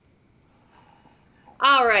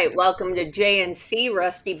All right, welcome to JNC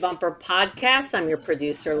Rusty Bumper Podcast. I'm your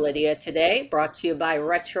producer, Lydia, today, brought to you by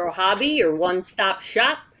Retro Hobby, your one-stop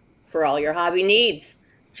shop for all your hobby needs.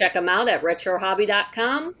 Check them out at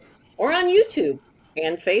retrohobby.com or on YouTube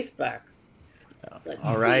and Facebook. Let's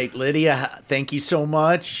All see. right, Lydia, thank you so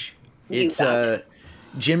much. You It's got it.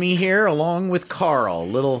 Jimmy here along with Carl.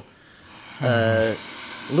 Little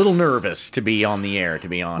nervous to be on the air, to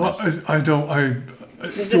be Well, honest. I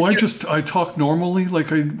talk normally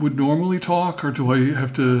like I would normally talk, or do I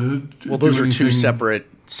have to Well, those do are two anything?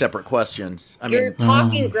 separate questions. I You're mean,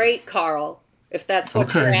 talking great, Carl. If that's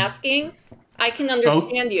what you're Okay. asking, I can Oh,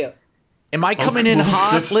 understand you. am I coming in well,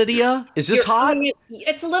 hot, that's- Lydia? Is this You're hot? coming in-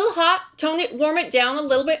 It's a little hot. Warm it down a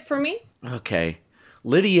little bit for me. Okay.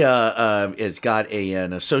 Lydia has got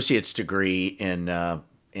an associate's degree in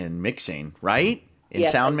mixing, right? In Yes,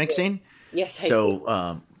 I sound do. mixing. Yes, I do.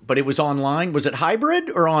 So, but it was online. Was it hybrid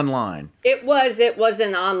or online? It was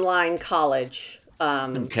an online college.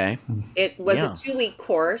 Okay. It was Yeah. a 2-week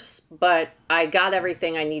course, but I got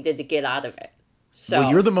everything I needed to get out of it. So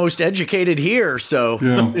Well, you're the most educated here, so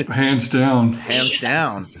Yeah, hands down. hands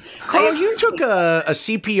down. Carl, you took a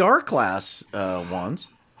CPR class once.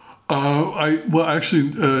 I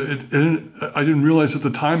didn't realize at the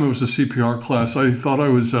time it was a CPR class. I thought I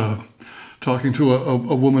was talking to a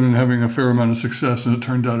woman and having a fair amount of success, and it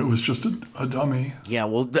turned out it was just a dummy. Yeah,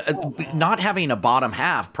 well, not having a bottom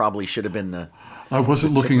half probably should have been the I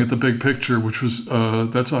wasn't looking at the big picture, which was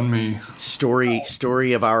that's on me.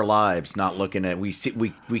 story of our lives. Not looking at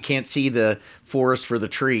we can't see the forest for the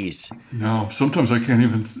trees. No, sometimes I can't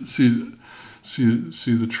even see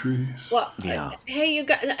the trees. well, Yeah. hey, you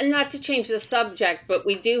got not to change the subject, but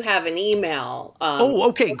we do have an email. Oh,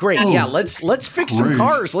 okay, great. Oh, Yeah, let's fix some great.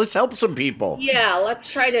 cars. Let's help some people. Yeah,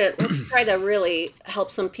 let's try to really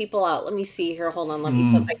help some people out. Let me see here. Hold on. Let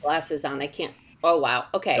me put my glasses on. I can't. Oh wow.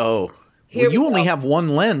 Okay. Oh, Here well, you we only go. have one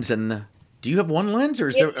lens, and do you have one lens, or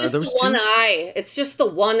It's are just those the one two? eye. It's just the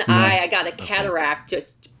one eye. I got a cataract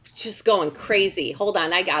just going crazy. Hold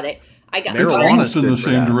on. I got it. It's Marijuana's almost in good the for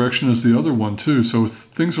same that. direction as the other one too, so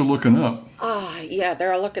things are looking up. Yeah,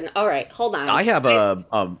 they're looking. All right. Hold on. I have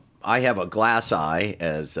I have a glass eye,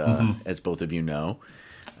 as both of you know.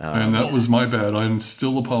 And that was my bad. I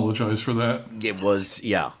still apologize for that. It was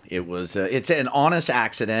it's an honest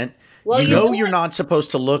accident. Well, you you know know you're what? not supposed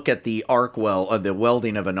to look at the the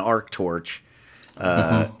welding of an arc torch.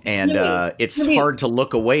 And it's Jimmy. hard to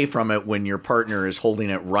look away from it when your partner is holding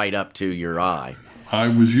it right up to your eye. I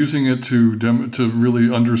was using it to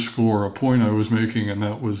really underscore a point I was making, and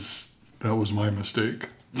that was my mistake.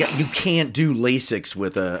 Yeah, you can't do LASIX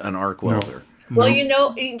with an arc welder. Well,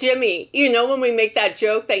 No. Jimmy, when we make that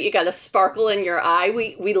joke that you got a sparkle in your eye,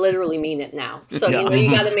 we literally mean it now. So you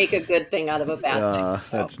got to make a good thing out of a bad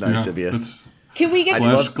thing. That's nice Yeah, of you. it's Can we get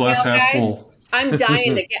to glass the email, half guys? full. I'm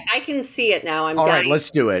dying to get. I can see it now. I'm All dying. right, let's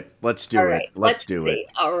do it. Let's do All it. right, Let's do see. it.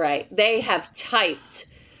 All right, they have typed.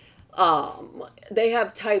 They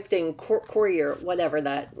have typed in courier, whatever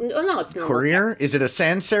that. Oh no, it's not Courier? Is it a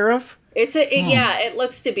sans serif? Yeah, it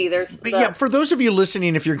looks to be. There's But yeah, for those of you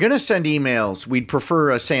listening, if you're going to send emails, we'd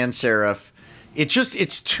prefer a sans serif.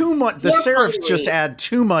 It's too much. The More serifs hungry. just add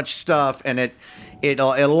too much stuff, and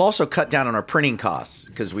it'll also cut down on our printing costs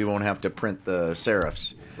because we won't have to print the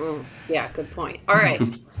serifs. Yeah, good point. All right,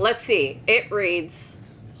 let's see. It reads,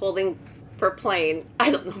 holding for plane. I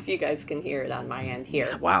don't know if you guys can hear it on my end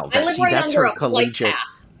here. Wow, I live right that's under her a flight collegiate.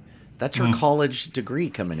 path. That's her college degree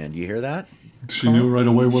coming in. Do you hear that? She knew right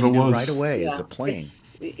away what She it knew was. right away. Yeah, It's a plane.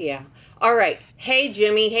 Yeah. All right. Hey,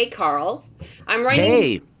 Jimmy. Hey, Carl. I'm writing.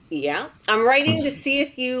 Hey. Yeah. I'm writing to see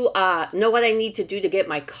if you know what I need to do to get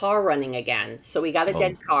my car running again. So we got a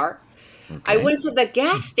dead car. I Okay. went to the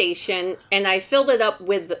gas station and I filled it up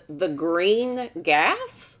with the green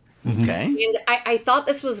gas. Okay. And I thought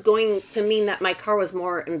this was going to mean that my car was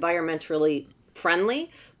more environmentally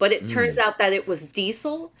friendly, but it turns out that it was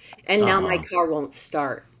diesel, and now my car won't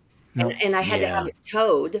start. And I had to have it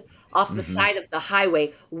towed off the side of the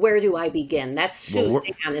highway. Where do I begin? That's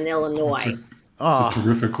Suzanne in Illinois. It's a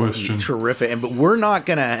terrific question. Terrific. But we're not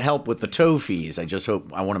going to help with the tow fees. I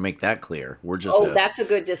want to make that clear. We're just That's a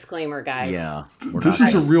good disclaimer, guys. yeah. This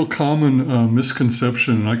is a real common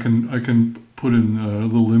misconception, and I can put in a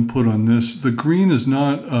little input on this. The green is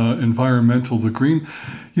not environmental. The green,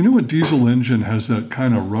 a diesel engine has that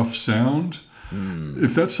kind of rough sound.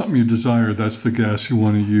 If that's something you desire, that's the gas you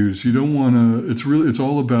want to use. You don't want to. It's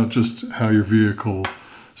all about just how your vehicle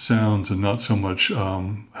sounds, and not so much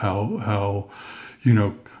how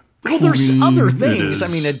Well, there's clean other it things. I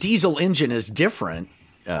is. mean, a diesel engine is different.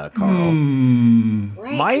 Carl.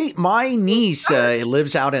 Right. My niece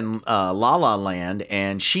lives out in La La Land,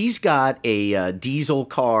 and she's got a diesel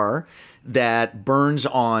car that burns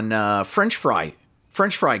on French fry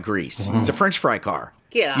grease. It's a French fry car.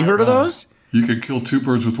 Get You out heard of of those? You could kill two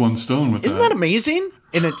birds with one stone with Isn't that amazing?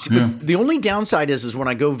 And it's Yeah. but the only downside is when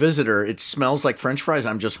I go visit her, it smells like French fries.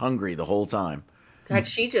 I'm just hungry the whole time. God,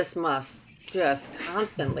 she just must just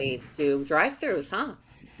constantly do drive-throughs, huh?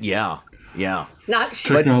 Yeah, yeah. Not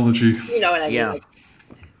technology. you know what I mean? Yeah. Like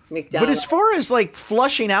But McDonald's. as far as like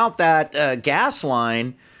flushing out that gas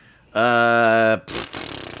line,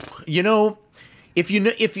 if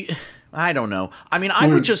you, I don't know. I mean, I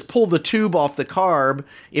would just pull the tube off the carb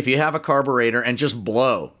if you have a carburetor and just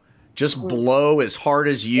blow as hard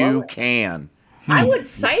as you can. I would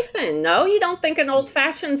siphon. No, you don't think an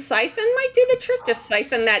old-fashioned siphon might do the trick? Just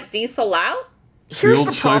siphon that diesel out? The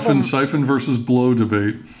old siphon versus blow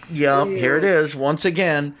debate. Yeah, here it is once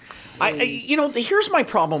again. Here's my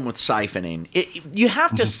problem with siphoning. You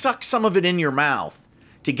have to suck some of it in your mouth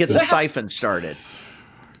to get the siphon started,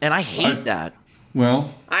 and I hate that.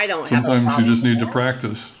 Well, I don't. Sometimes you just need to that.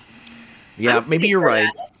 practice. Yeah, maybe you're right.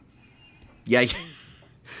 Yeah.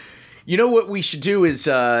 You know what we should do is,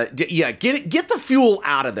 get the fuel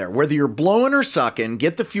out of there. Whether you're blowing or sucking,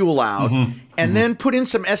 get the fuel out, and then put in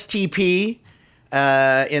some STP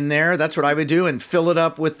in there. That's what I would do, and fill it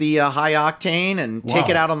up with the high octane, and take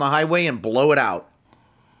it out on the highway and blow it out.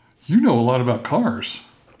 You know a lot about cars.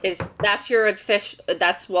 That's your fish?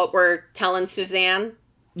 That's what we're telling Suzanne.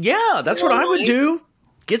 Yeah, that's what I would do.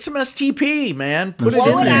 Get some STP, man. Put Blow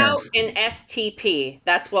it in it there. out in STP.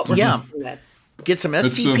 That's what we're doing with. Get some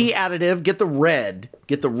STP additive. Get the red.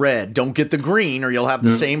 Don't get the green, or you'll have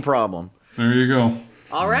the same problem. There you go.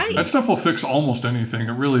 All right. That stuff will fix almost anything.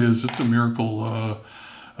 It really is. It's a miracle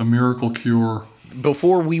cure.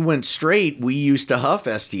 Before we went straight, we used to huff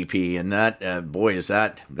STP, and that boy, is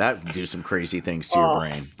that do some crazy things to your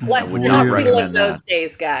brain. Let's would not not relive recommend those that.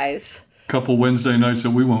 days, guys. Couple Wednesday nights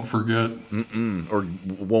that we won't forget. Or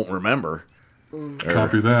won't remember.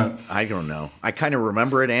 Copy that. I don't know. I kind of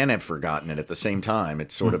remember it and have forgotten it at the same time.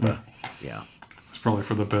 It's sort of It's probably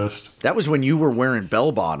for the best. That was when you were wearing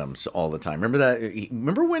bell bottoms all the time. Remember that?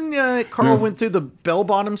 Remember when Carl went through the bell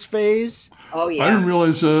bottoms phase? Oh yeah. I didn't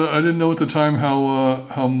realize. I didn't know at the time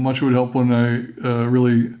how much it would help when I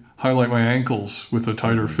really highlight my ankles with a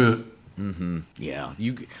tighter fit. Yeah.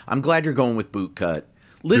 I'm glad you're going with boot cut.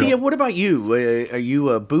 Lydia, what about you? Are you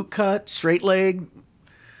a boot cut, straight leg?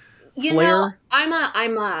 You flare? know,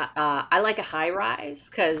 I like a high rise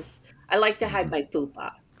because I like to hide my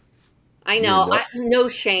fupa. I know, no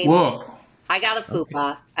shame. Whoa. I got a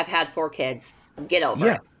fupa. I've had 4 kids. Get over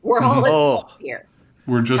Yeah. it. We're all adults here.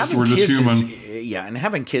 We're just Having kids human. and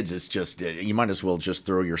having kids is just you might as well just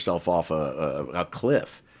throw yourself off a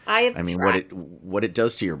cliff. I mean, tried. what it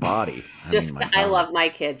does to your body. I love my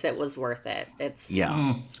kids. It was worth it. It's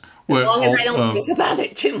Yeah. as long as I don't think about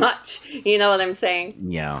it too much. You know what I'm saying?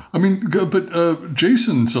 Yeah. I mean, but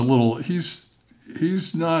Jason's a little. He's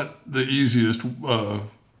not the easiest.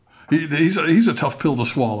 He's a tough pill to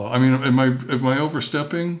swallow. I mean, am I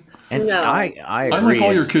overstepping? And No. I agree. I like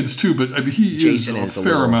all your kids too, but I mean, Jason is is a a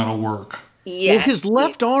fair little- amount of work. Yeah. Well, his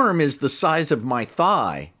left arm is the size of my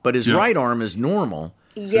thigh, but his right arm is normal.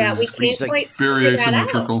 Yeah, we can't like quite Very figure that out.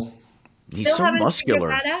 asymmetrical. He's Still so haven't muscular.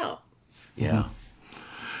 figured that out. Yeah.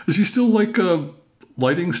 Is he still like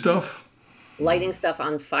lighting stuff? Lighting stuff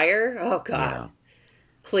on fire? Oh God! Yeah.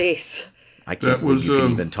 Please, I can't That was, believe you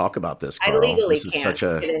can even talk about this, I Carl. legally This is can't such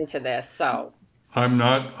a get into this. So I'm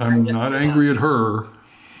not angry at her.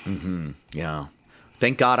 yeah.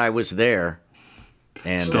 Thank God I was there.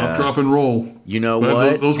 And Stop, drop, and roll. you know Glad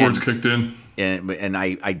what? Those words kicked in. And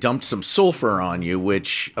I dumped some sulfur on you,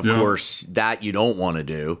 which of course that you don't want to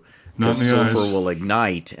do. Not Because in the sulfur eyes. will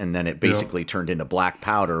ignite, and then it basically turned into black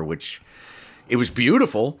powder, which it was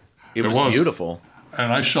beautiful. It was beautiful.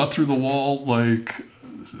 And I shot through the wall like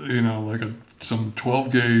some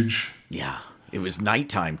 12 gauge. Yeah. It was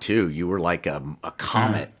nighttime too. You were like a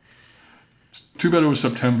comet. Too bad it was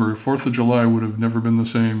September. 4th of July would have never been the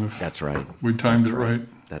same if That's right. we timed it right.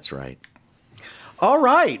 That's right. All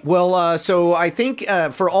right. Well, so I think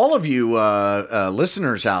for all of you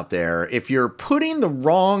listeners out there, if you're putting the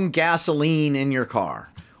wrong gasoline in your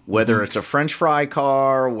car, whether it's a French fry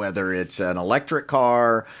car, whether it's an electric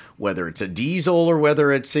car, whether it's a diesel, or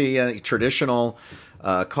whether it's a traditional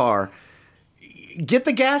car, get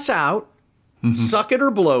the gas out, suck it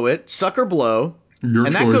or blow it, suck or blow. Your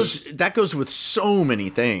and choice. that goes with so many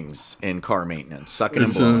things in car maintenance. Suck it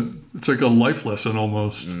and blow. It's like a life lesson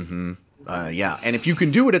almost. Yeah, and if you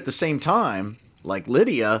can do it at the same time, like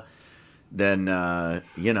Lydia, then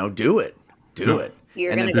do it. Do it.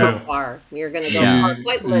 You're And going to then go far. You're going to go Yeah. far,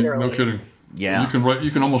 quite literally. No kidding. Yeah.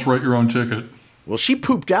 You can almost write your own ticket. Well, she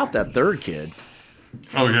pooped out that third kid.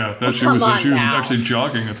 Oh yeah, she come was on now. actually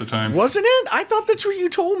jogging at the time. Wasn't it? I thought that's what you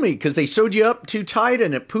told me because they sewed you up too tight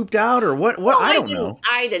and it pooped out or what? Well, I don't know.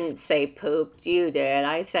 I didn't say pooped. You did.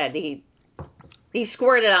 I said he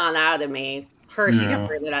squirted on out of me. Hershey Yeah.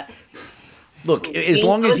 squirted out. Look, as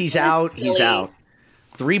long as he's out, he's Silly. out.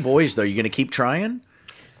 3 boys, though. You going to keep trying?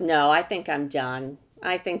 No, I think I'm done.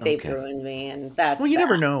 I think they've Okay. ruined me, and that's Well, you that.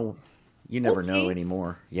 never know. You never know see.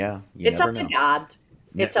 anymore. Yeah, you It's never up know. to God.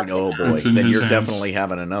 It's up to Oh God. boy, It's in then his you're hands. definitely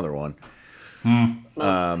having another one. Most-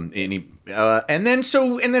 And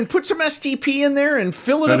then put some STP in there and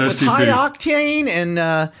fill it That up with STP. high octane.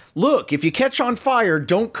 And look, if you catch on fire,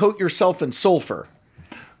 don't coat yourself in sulfur.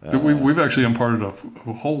 We've actually imparted a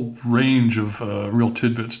whole range of real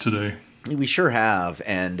tidbits today. We sure have,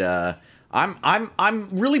 and I'm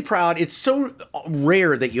really proud. It's so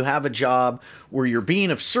rare that you have a job where you're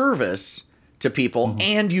being of service to people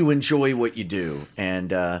and you enjoy what you do.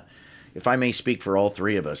 And if I may speak for all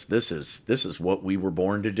 3 of us, this is what we were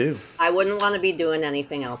born to do. I wouldn't want to be doing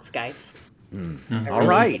anything else, guys. Yeah. All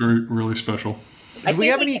right. Very, really special. I Do we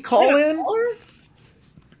think have any can call get a in? caller.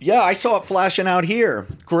 Yeah, I saw it flashing out here.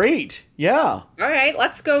 Great. Yeah. All right,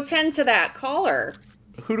 let's go tend to that caller.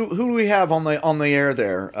 Who do we have on the air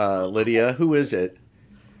there, Lydia? Who is it?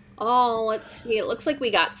 Oh, let's see. It looks like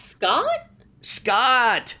we got Scott.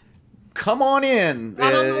 Scott. Come on in.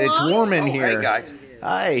 Not on the It's line? warm in Oh, here. hey guys.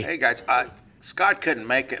 Hi. Hey guys. Scott couldn't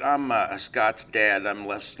make it. I'm Scott's dad. I'm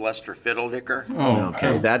Lester Fiddledicker. Oh,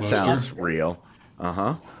 Okay, that Lester. sounds real.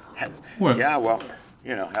 Uh-huh. What? Yeah, well,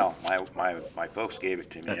 hell, my folks gave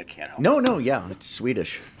it to me. I can't help it. No, yeah, it's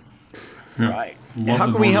Swedish. Yeah. Right. Love How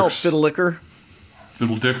the can we help, Nordics. Fiddlelicker?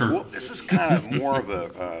 Fiddle Dicker. Well, this is kind of more of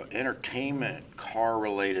a entertainment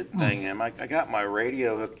car-related thing. And I got my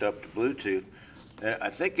radio hooked up to Bluetooth. And I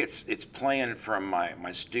think it's playing from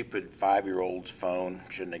my stupid 5-year-old's phone.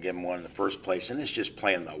 Shouldn't have given one in the first place. And it's just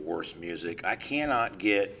playing the worst music. I cannot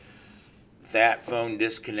get that phone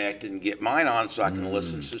disconnected and get mine on so I can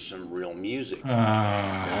listen to some real music.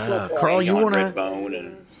 Carl, you On wanna Redbone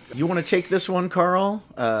and take this one, Carl?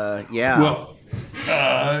 Yeah. Well,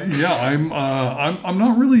 yeah, I'm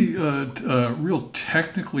not really real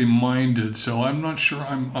technically minded, so I'm not sure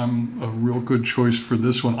I'm a real good choice for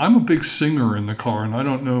this one. I'm a big singer in the car, and I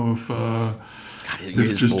don't know if God, if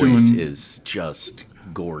his just voice doing- is just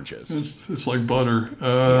gorgeous. it's like butter.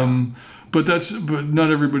 But not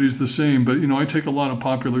everybody's the same. But I take a lot of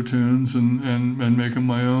popular tunes and make them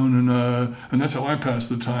my own, and that's how I pass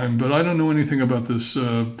the time. But I don't know anything about this.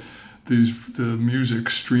 The music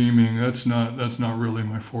streaming, that's not really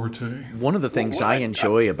my forte. One of the things I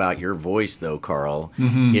enjoy about your voice, though, Carl,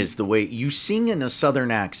 is the way you sing in a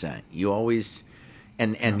Southern accent. You always,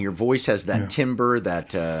 and your voice has that timbre,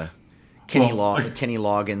 that Kenny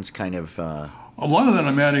Loggins kind of. A lot of that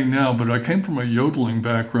I'm adding now, but I came from a yodeling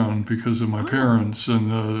background because of my parents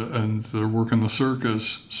and their work in the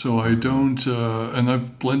circus. So I don't, and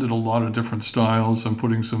I've blended a lot of different styles. I'm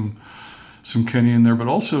putting some Kenny in there, but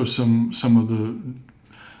also some of the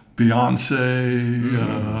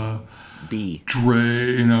Beyonce, B.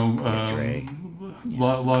 Dre, Dre.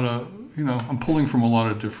 lot of, I'm pulling from a lot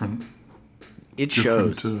of different. It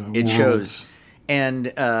shows. It worlds. shows.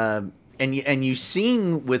 And you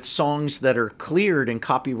sing with songs that are cleared and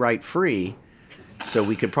copyright free, so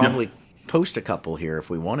we could probably post a couple here if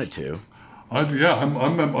we wanted to.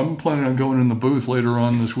 I'm planning on going in the booth later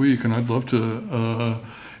on this week, and I'd love to,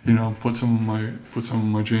 put some of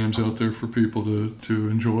my jams out there for people to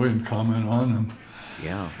enjoy and comment on them.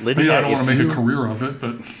 Yeah, Lydia, I don't want to make a career of it,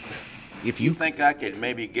 but if you you think I could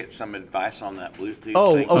maybe get some advice on that Bluetooth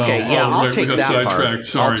Oh, thing? okay. Yeah, Oh, I'll right, take we got that part. sidetracked.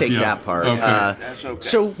 Sorry, I'll take yeah. that part. Okay. That's okay.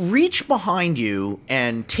 So reach behind you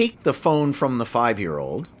and take the phone from the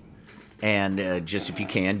 5-year-old, and just if you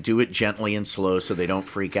can, do it gently and slow so they don't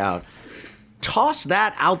freak out. Toss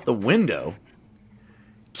that out the window.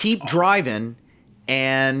 Keep driving,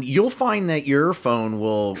 and you'll find that your phone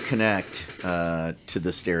will connect to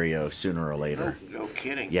the stereo sooner or later. No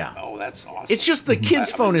kidding. Yeah. Oh, that's awesome. It's just the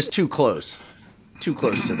kid's phone is too close to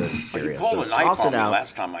the He stereo. pulled So a knife toss on it me out.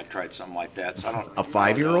 last time I tried something like that. So I don't. A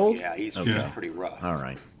 5-year-old? Yeah, he's pretty rough. All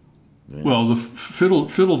right. well, the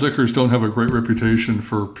fiddle dickers don't have a great reputation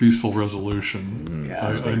for peaceful resolution. Yeah,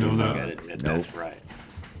 I know I that. gotta admit that's right.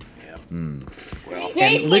 Yeah. Well,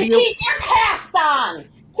 Jason, Lydia- keep your cast on.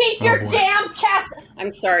 Keep your boy. damn cast.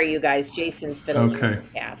 I'm sorry, you guys. Jason's fiddling Okay.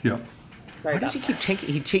 with the cast. Yeah. Sorry Why does about he keep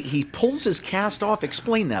taking? He pulls his cast off.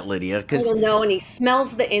 Explain that, Lydia, I because don't know, and he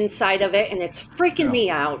smells the inside of it, and it's freaking me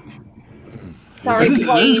out. Sorry, It is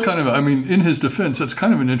Blaine. kind of. I mean, in his defense, that's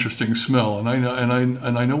kind of an interesting smell, and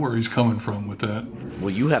I know where he's coming from with that. Well,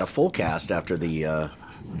 you had a full cast after the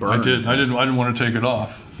burn. I did. I didn't want to take it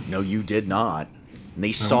off. No, you did not. And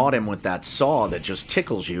they sawed him with that saw that just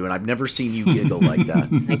tickles you, and I've never seen you giggle like that.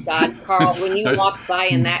 My God, Carl, when you walked by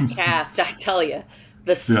in that cast, I tell you,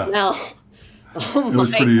 the smell. Oh It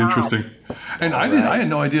was my pretty God. interesting. And I had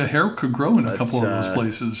no idea hair could grow in a couple of those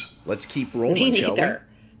places. Let's keep rolling, Me shall we? neither.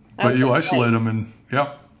 That But was you just isolate like- them, and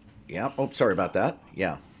yeah. Yeah. Oh, sorry about that.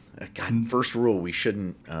 Yeah. God, first rule, we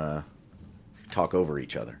shouldn't talk over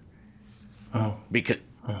each other. Oh.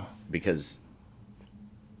 Because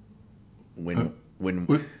when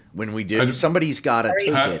What? when we I do, don't- somebody's got to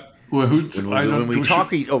take it. Well, who? When we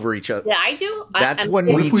talk over each other, Yeah, I do. that's when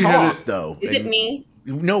What we if we had talk, it- though. Is it And- me?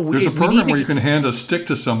 No, There's a we program need to where you can hand a stick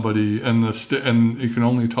to somebody, and and you can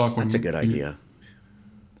only talk when. That's a good idea.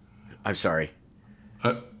 I'm sorry.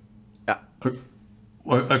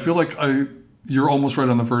 I feel like you're almost right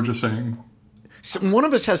on the verge of saying, So one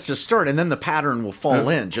of us has to start, and then the pattern will fall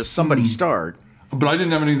in. Just somebody start. but I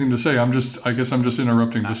didn't have anything to say. I guess I'm just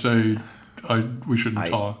interrupting to say, we shouldn't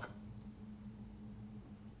talk.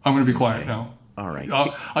 I'm going to be quiet now. All right.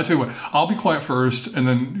 I'll tell you what. I'll be quiet first, and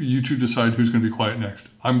then you two decide who's going to be quiet next.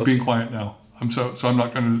 I'm being quiet now. So I'm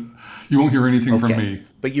not going to. You won't hear anything from me.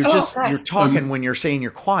 But you're you're talking when you're saying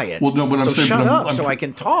you're quiet. Well, no, but I'm so saying, shut but up I'm so I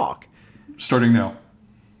can talk. Starting now.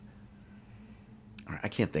 All right, I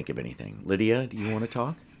can't think of anything. Lydia, do you want to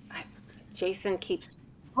talk? Jason keeps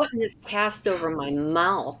putting his cast over my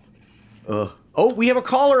mouth. Oh, we have a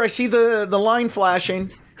caller. I see the line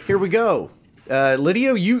flashing. Here we go.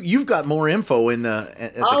 Lydia, you've got more info in the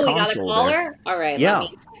at the console. We got a caller? There. All right. Yeah.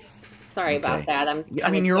 Sorry about that. I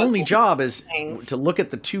mean, your only job is things. to look at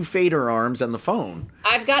the two fader arms and the phone.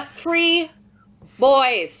 I've got 3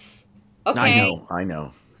 boys. Okay. I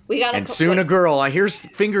know. We got And soon a girl. I hear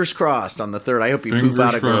fingers crossed on the third. I hope you poop Fingers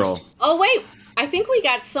out a girl. crossed. Oh wait, I think we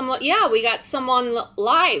got someone. Yeah, we got someone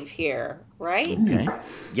live here, right? Okay.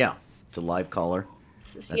 Yeah, it's a live caller.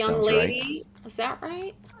 This That young sounds lady. Is that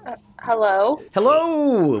right? Hello.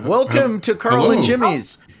 Hello. Welcome to Carl and hello.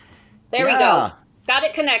 Jimmy's. There we Yeah. go. Got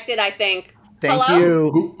it connected, I think. Thank Hello?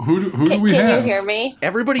 you. Who do we Can have? you hear me?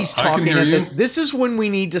 Everybody's I can talking hear at you. this. This is when we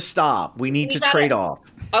need to stop. We need We to got trade it. off.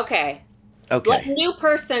 Okay. Let Okay. new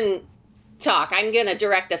person talk. I'm gonna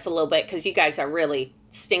direct this a little bit because you guys are really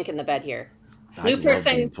stinking the bed here. I New love being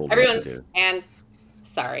person, told what to everyone, do. and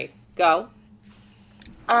sorry, go.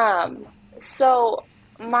 So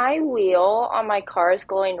my wheel on my car is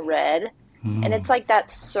glowing red, and it's like that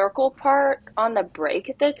circle part on the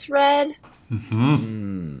brake that's red.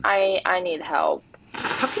 I need help.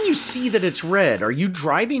 How can you see that it's red? Are you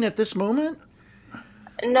driving at this moment?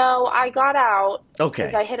 No, I got out Okay.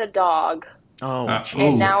 because I hit a dog, Oh, Oh. geez.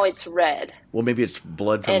 and now it's red. Well, maybe it's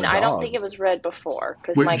blood from And the dog. I don't think it was red before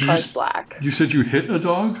because Wait, my did you car's s- black. You said you hit a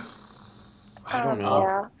dog? I don't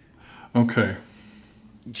know. Yeah. Okay.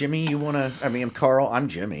 Jimmy, you want to? I mean, I'm Carl. I'm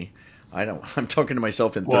Jimmy. I don't. I'm talking to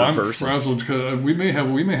myself in Well, third I'm person. frazzled because we may have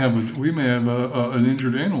an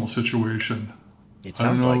injured animal situation. It I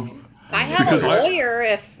don't sounds know. like. I have Because a I- lawyer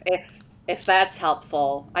if that's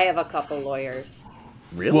helpful. I have a couple lawyers.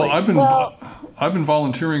 Really? Well, I've been Well- I've been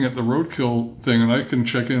volunteering at the roadkill thing, and I can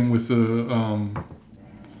check in with the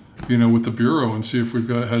with the bureau and see if we've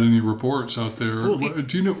had any reports out there. Well,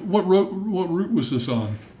 Do you know what route was this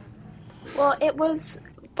on? Well, it was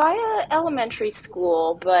by a elementary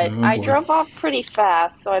school, but Oh, I boy. drove off pretty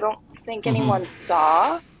fast, so I don't think anyone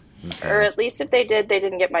saw. Or at least if they did, they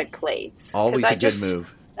didn't get my plates. 'Cause Always I a good just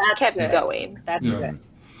move. That's Kept good. going. That's Yeah. good.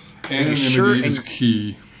 Anonymity sure? is And-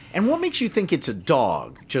 key. And what makes you think it's a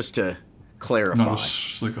dog? Just to clarify.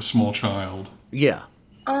 Not like a small child. Yeah.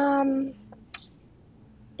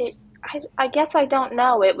 I guess I don't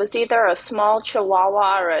know. It was either a small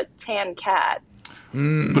Chihuahua or a tan cat.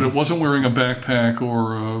 But it wasn't wearing a backpack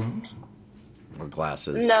or Or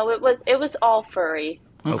glasses. No, it was all furry.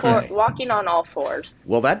 Okay. Walking on all fours.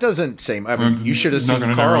 Well, that doesn't say. I mean, you should have It's not seen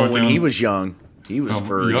gonna narrow Carl it when down. he was young. He was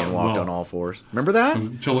furry yeah, and walked well. on all fours. Remember that?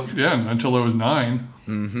 until I was 9.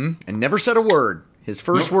 And never said a word. His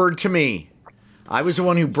first Nope. word to me. I was the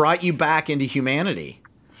one who brought you back into humanity.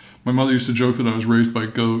 My mother used to joke that I was raised by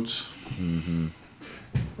goats.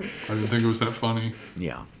 I didn't think it was that funny.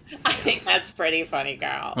 Yeah. I think that's pretty funny,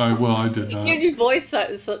 Carl. I did not. Your voice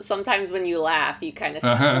sometimes when you laugh, you kind of.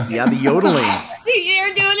 Uh-huh. Yeah, the yodeling.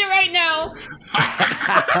 You're doing it right now.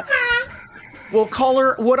 Well,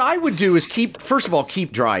 caller, what I would do is first of all,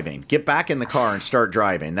 keep driving. Get back in the car and start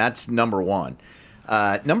driving. That's number one.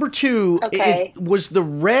 Number two, Okay. was the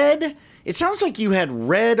red. It sounds like you had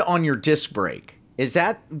red on your disc brake. Does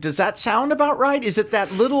that sound about right? Is it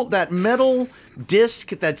that metal disc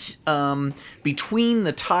that's between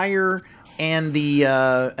the tire and the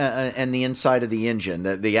inside of the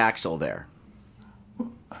engine, the axle there?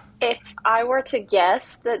 If I were to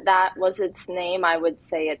guess that was its name, I would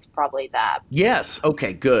say it's probably that. Yes.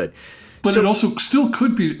 Okay. Good. But So, it also still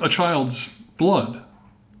could be a child's blood.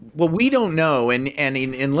 well, we don't know, and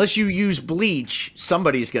unless you use bleach,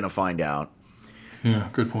 somebody's going to find out. Yeah,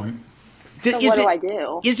 good point. So what do I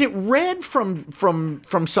do? Is it red from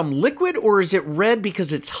some liquid, or is it red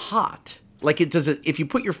because it's hot? Like if you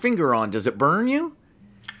put your finger on, does it burn you?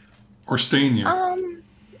 Or stain you.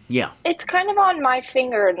 Yeah. It's kind of on my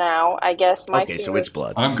finger now, I guess. My Okay, so it's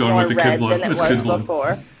blood. I'm going more with the kid red blood. than it It's was kid blood.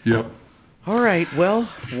 before. Yep. All right. Well,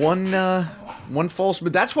 one false,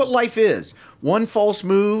 but that's what life is. One false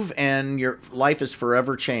move, and your life is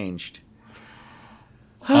forever changed.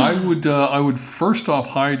 I would first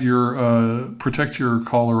off protect your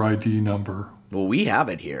caller ID number. Well, we have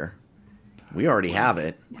it here. We already have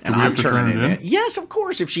it. Do we have to turn it in? Yes, of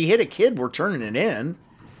course. If she hit a kid, we're turning it in.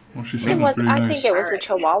 Well, she sounded pretty I nice. think it was a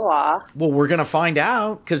Chihuahua. Well, we're gonna find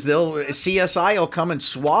out because CSI will come and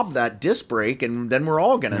swab that disc brake, and then we're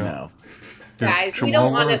all gonna know. Yeah, Guys, we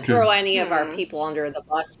don't want to Chihuahua throw any of our people under the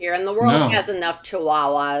bus here, and the world No. has enough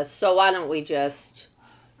Chihuahuas. So why don't we just?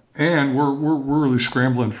 And we're really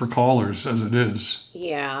scrambling for callers as it is.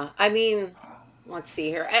 Yeah, I mean, let's see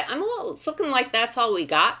here. It's looking like that's all we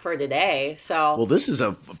got for today. So Well, this is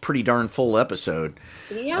a pretty darn full episode.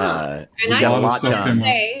 yeah, we and got I a just lot want done. to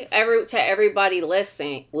say to everybody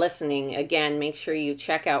listening again, make sure you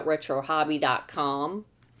check out retrohobby.com.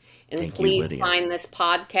 And Thank you, please Lydia. find this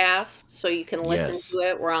podcast so you can listen Yes. to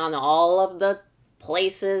it. We're on all of the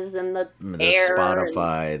places and the air,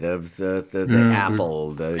 Spotify, the Yeah,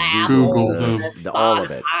 Apple, the Apple, Google, the all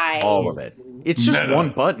of it, Spotify. all of it. It's just Meta. one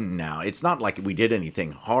button now. It's not like we did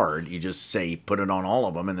anything hard. You just say put it on all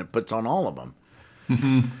of them, and it puts on all of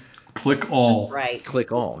them. Click all. Right.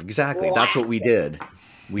 Click all. Exactly. That's what we Blast did.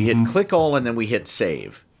 We hit click all, and then we hit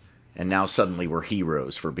save, and now suddenly we're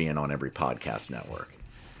heroes for being on every podcast network.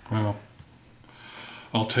 Well,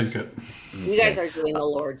 I'll take it. You guys are doing the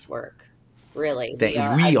Lord's work. Really. We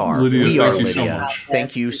are. Lydia, We are, thank you so Lydia. much.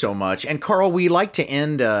 Thank you so much. And Carl, we like to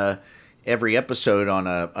end every episode on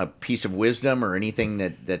a piece of wisdom or anything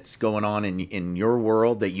that's going on in your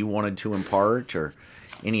world that you wanted to impart, or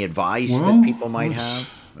any advice that people might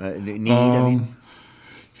have need. I mean,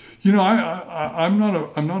 You know, I'm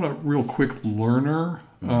not a real quick learner.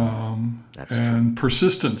 That's and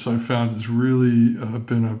persistence, I found, has really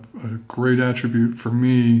been a great attribute for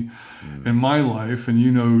me in my life. And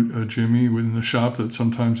you know, Jimmy, within the shop, that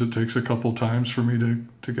sometimes it takes a couple times for me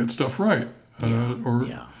to get stuff right, or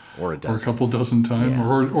or a couple dozen times,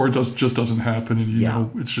 or it just doesn't happen, and you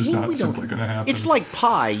know it's just not simply going to happen. It's like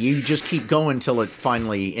pie. You just keep going till it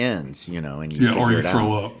finally ends, you know, and you figure or you it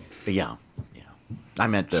throw out. up. Yeah. I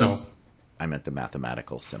meant the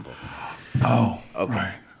mathematical symbol. Oh, Okay.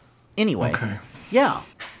 right. Anyway, Okay. yeah.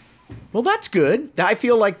 Well, that's good. I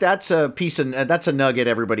feel like that's a that's a nugget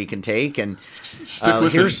everybody can take. And Stick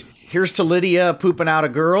with it. here's to Lydia pooping out a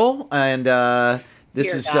girl, and this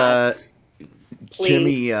Dear is God.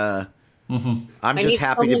 Please. Jimmy. I'm I just need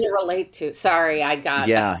happy someone to. to relate to. Sorry, I got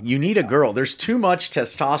Yeah, you need a girl. There's too much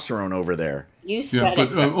testosterone over there. You Yeah, said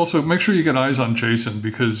but it. also make sure you get eyes on Jason,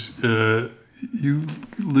 because you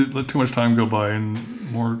let too much time go by and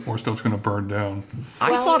more stuff's going to burn down.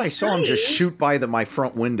 I Well, thought I saw him just honey. shoot by my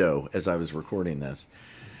front window as I was recording this.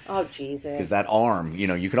 Oh, Jesus. Because that arm,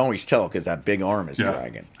 you can always tell because that big arm is Yeah.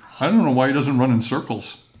 dragging. I don't know why he doesn't run in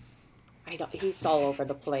circles. He's all over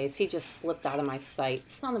the place. He just slipped out of my sight.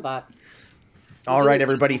 Son of a... All right,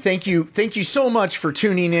 everybody. Thank you so much for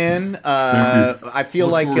tuning in. Thank you. I feel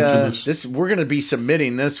Look like forward to this. we're going to be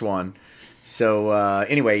submitting this one. So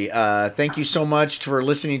anyway, thank you so much for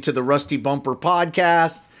listening to the Rusty Bumper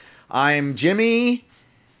podcast. I'm Jimmy,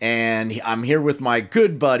 and I'm here with my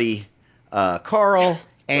good buddy Carl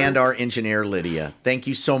and our engineer Lydia. Thank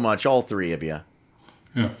you so much, all three of you.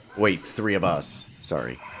 Yeah. Wait, three of us.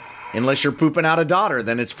 Sorry. Unless you're pooping out a daughter,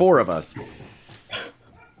 then it's four of us.